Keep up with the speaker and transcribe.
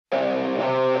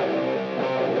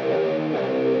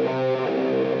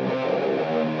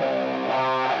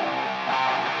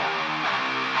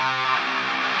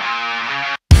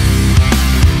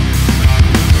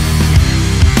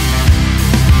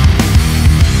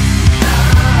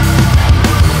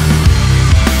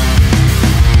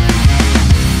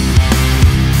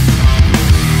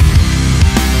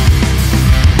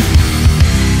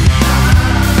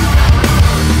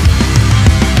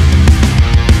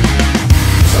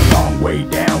way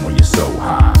down when you're so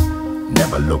high.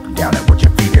 Never look down at what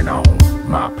you're feeding on.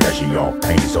 My pleasure, your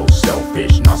pain, so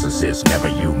selfish. Narcissist, never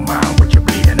you mind what you're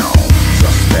bleeding on.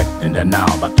 Suspect in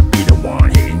denial, about to be the one.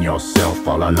 Hitting yourself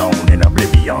all alone in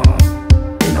oblivion.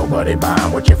 Ain't nobody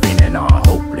buying what you're feeding on.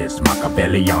 Hopeless,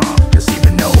 Machiavellian.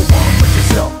 Deceiving no one but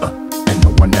yourself, and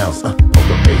no one else.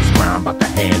 Poker face crime, about the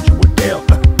hand you were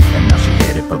dealt. And now she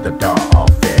headed for the door, all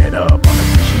fed up.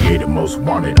 Unappreciated, most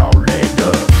wanted, all legged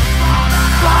up.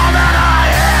 All that I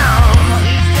am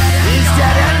is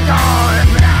dead and gone.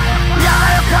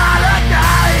 Yeah, you call it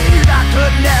guys, I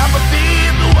could never be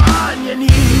the one you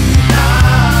need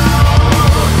now.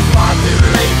 Far too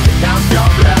late to count your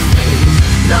blessings.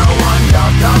 No one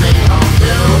you're coming home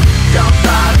to. Don't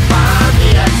try to find the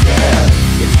exit.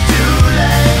 It's too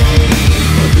late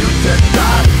for you to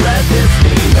try to thread this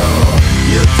needle.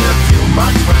 You took too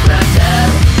much for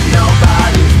granted.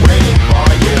 Nobody's waiting for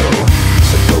you.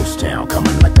 It's a ghost town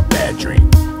coming like a bad dream.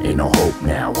 Ain't no hope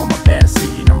now, I'm a bad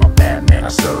seed. I'm a bad man, I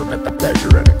serve at the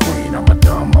pleasure of the queen. I'm a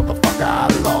dumb motherfucker, I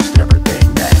lost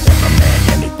everything that ever meant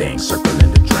anything,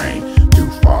 circling the drain. Too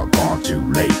far gone, too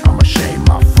late, I'm ashamed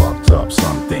I fucked up.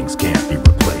 Some things can't be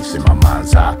replaced. In my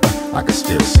mind's eye, I can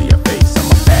still see a face.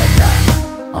 I'm a bad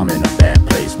guy, I'm in a bad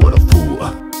place. What a fool,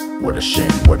 what a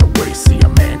shame, what a waste. See a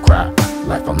man cry,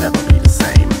 life will never be the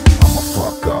same. I'm a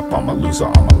fuck up, I'm a loser,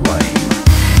 I'm a lame.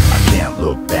 I can't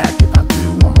look back, if I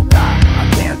do, I'm a die. I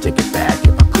can't take it back,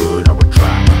 if I could, I would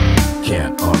try.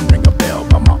 Can't unring a bell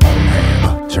by my own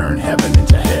hand. Turn heaven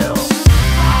into hell.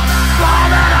 All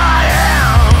that I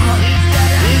am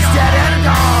is dead and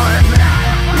gone.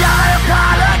 Yeah, you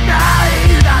call it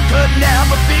guys, I could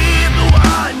never be the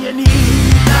one you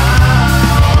need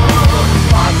now.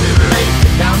 Far too late to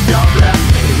count your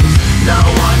blessings. No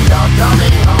one you're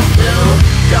coming home to.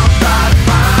 Don't try to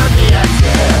find the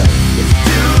exit. It's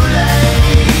too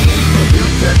late for you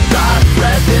to try to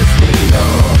thread this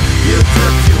needle. You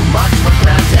took too much for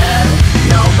granted.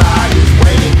 Nobody's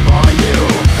waiting for you.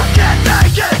 I can't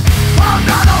take it, I'm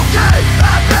not okay.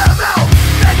 FML,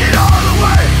 take it all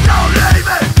away. Don't leave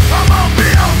me, I won't be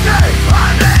okay. I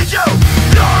need you,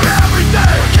 you're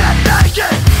everything. I can't take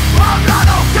it, I'm not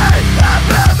okay.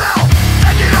 FML,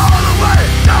 take it all away.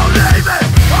 Don't leave me,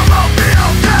 I won't be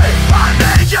okay. I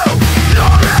need you,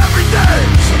 you're everything.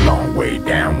 It's a long way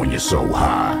down when you're so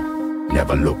high.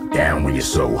 Never look down when you're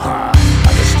so high.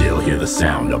 I can still hear the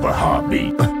sound of her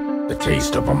heartbeat. The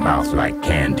taste of her mouth like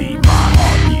candy. My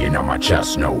heart beating on my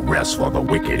chest, no rest for the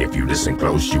wicked. If you listen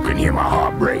close, you can hear my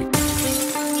heart break.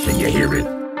 Can you hear it?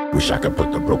 Wish I could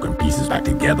put the broken pieces back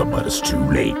together, but it's too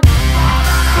late.